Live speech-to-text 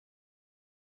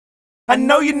I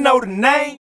know you know the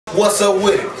name. What's up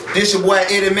with it? This your boy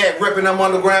Eddie Mac repping them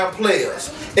underground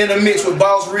players. In the mix with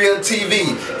Boss Real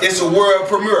TV. It's a world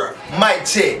premiere. Mic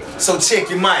check. So check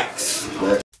your mics.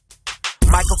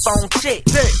 Microphone check.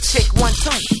 Check 1, 2.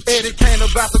 Eddie Cain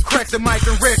about to crack the mic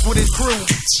and wreck with his crew.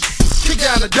 Kick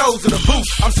down the doors of the booth.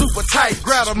 I'm super tight,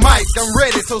 grab a mic, I'm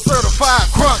ready, so certified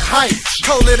crunk hype.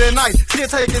 Colder than ice, still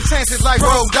taking chances like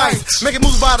roll dice. Making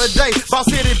moves by the day, Boss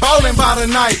City ballin' by the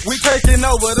night. We taking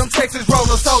over, them Texas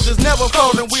roller soldiers never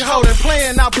folding. We holding,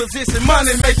 playing our position,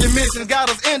 money making missions.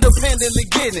 Got us independently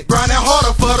getting it. Grinding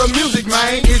harder for the music,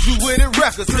 man. Is You Wit It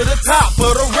Recordz to the top for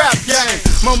the rap game.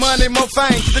 More money, more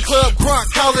fame, keep the club crunk,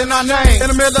 calling our name. In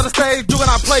the middle of the stage, doing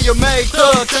our player made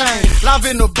thug thing. Live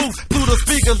in the booth, through the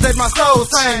speakers, let my soul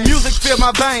sing. Music fill my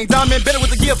veins, diamond better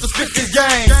with the gift to spit this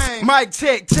game. Mic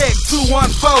check, 214.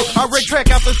 I wreck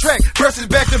track after track, verses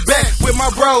back to back with my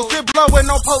bros. Still blowing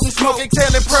no potent smoke,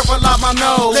 exhaling purple out my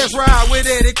nose. Let's ride with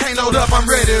Eddie Cain, load up, I'm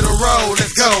ready to roll.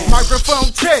 Let's go. Microphone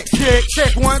check,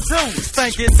 1, 2.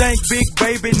 Thank it, thank big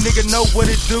baby, nigga know what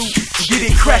it do. Get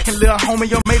it crackin', little homie,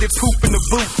 you made it poop in the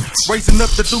booth. Raising up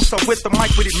the deuce, I'm with the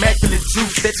mic with immaculate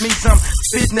juice. That means I'm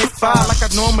spitting that fire like I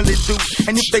normally do.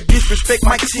 And if they disrespect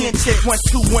my chin, check 1,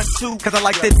 2, 1, 2. Cause I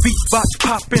like that beatbox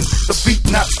poppin', the beat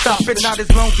not stoppin'. Not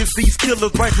as long as these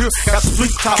killers right here got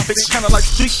street topics. Kinda like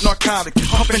street narcotics,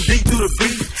 pumping deep through the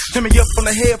beat. Turn me up on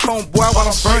the headphone, boy, while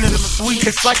I'm burning the sweet.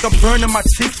 It's like I'm burning my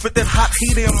cheeks with that hot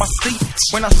heater in my seat.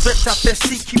 When I stretch out that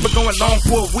sheet, keep it going long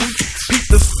for a week. Peep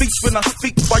the speech when I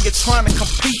speak while you're trying to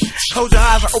compete. Close your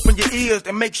eyes and open your ears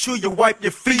and make sure you wipe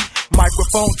your feet.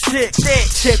 Microphone check,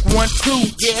 1,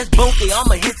 2. Yeah, it's boonkey,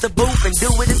 I'ma hit the booth and do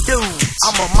what it do.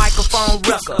 I'm a microphone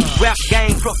wrecker, rap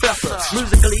game professor.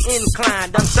 Musically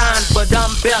inclined, I'm signed but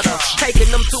I'm better. Taking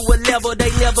them to a level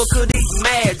they never could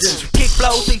imagine. Kick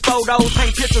flows, see photos,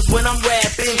 paint pictures when I'm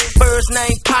rapping. First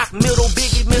name Pac, middle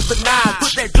Biggie, Mr. Nas.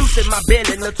 Put that juice in my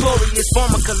belly, notorious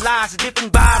form of collage.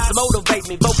 Different vibes motivate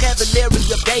me, vocabulary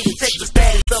updated. Check the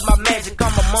status of my magic,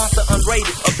 I'm a monster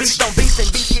unrated. A beast on beast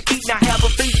and beast get eaten. I have a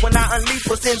feast when I unleash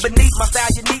what's in beneath. My style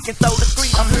unique and so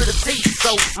discreet, I'm here to teach.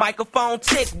 So microphone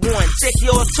check 1, check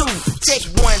yours 2. Check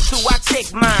 1, 2, I check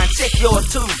mine, check yours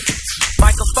 2.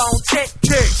 Microphone check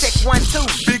 1, 2.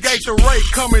 Big H Ray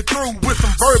coming through with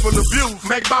some verbal abuse.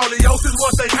 Make Balleosis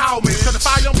what they call me.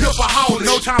 Certified young pimp for hauling.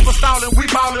 No time for stalling, we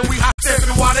ballin', we hot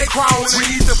stepping while they crawling. We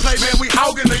eat the play, man, we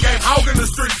hogging the game, hogging the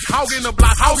streets, hogging the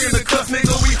block, hogging the cuss,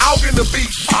 nigga, we hogging the beat.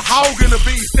 A hog in the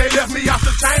beast, they left me off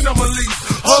the chain, I'm a leaf.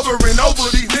 Hovering over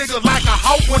these niggas like a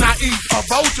hawk when I eat. A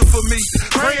vulture for me,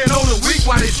 praying on the weak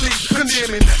while they sleep.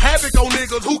 Condemning havoc on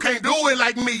niggas who can't do it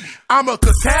like me. I'm a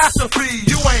catastrophe,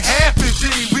 you ain't half it, G.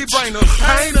 We bring the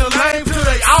pain and lame till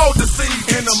they all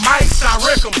deceived. In the mics, I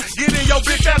wreck 'em. Get in your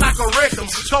bitch out like a wreck 'em.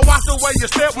 So watch the way you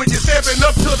step when you're stepping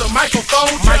up to the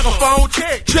microphone. Microphone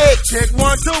check,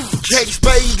 1, 2. Check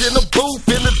Spade in the booth,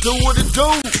 in the do what it do.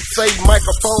 Say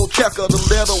microphone checker, the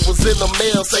letter was in the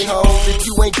mail. Say home, if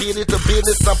you ain't get it to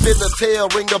business, I'm finna tell.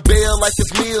 Ring the bell like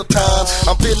it's meal time.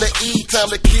 I'm finna eat, time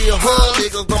to kill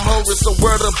niggas. I'm hungry, so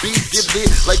where the beef get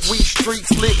lit like we street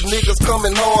slick niggas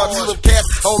coming hard. You them cats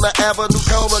on the avenue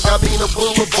corner, got me in the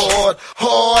boulevard.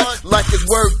 Hard, like it's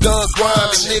work done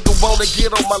grinding. Nigga wanna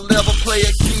get on my level, play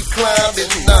and keep climbing.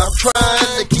 Now I'm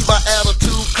trying to keep my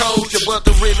attitude kosher, but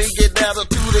the rhythm get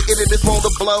attitude, the enemies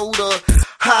wanna blow the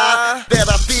high that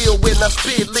I feel when I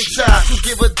spit lick shots. You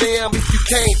give a damn if you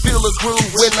can't feel the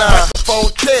groove when I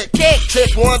phone check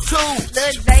 1, 2.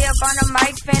 Look, Xaiy up on the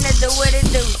mic, finna do what it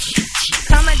do.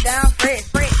 Coming down fresh,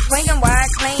 swinging wide,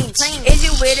 clean. Is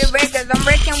You Wit It Recordz? I'm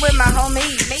wrecking with my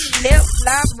homies. Lip,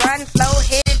 flop, riding slow,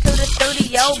 headed to the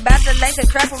studio. About to lace a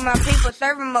trap with my people,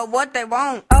 serving them what they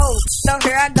want. Oh, so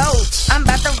here I go. I'm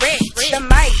about to wreck the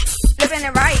mic. Flipping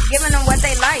it right, giving them what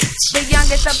they like. The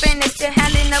youngest up in it, still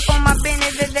handing up on my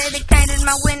business. It's Eddie Cain is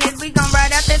my witness. We gon'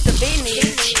 ride out this to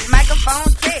business.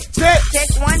 Microphone check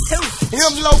 1, 2.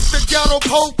 Him Locc, the ghetto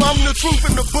pope, I'm the truth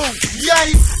in the booth. Yay,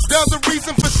 there's a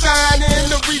reason for shining,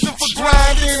 a reason for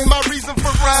grinding. My reason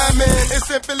for rhyming is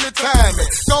simply timing.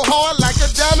 Go hard like a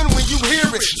diamond when you hear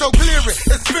it. So clear it,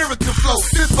 it's spiritual flow,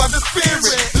 this by the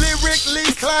spirit. Lyrically,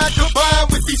 Clyde combined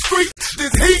with these streets,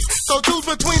 this heat. So choose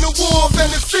between the wolves and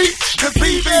the sheep. Cause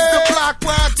BB's the block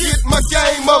where I get my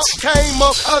game up. Came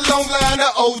up a long line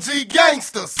of OG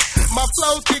gangsters. My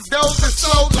flows kick those and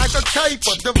slow like a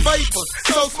caper. The vapors,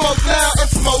 so smoke now and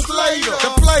smoke later.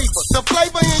 The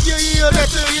flavor in your ear that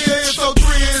you hear is so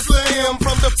drizzly. Him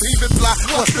from the Peepers block,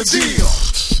 what's the deal?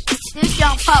 This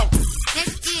young folk, this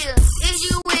is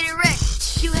You Wit It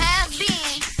Recordz. You have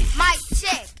been mic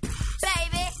check,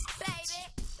 baby.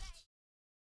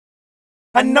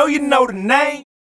 I know you know the name.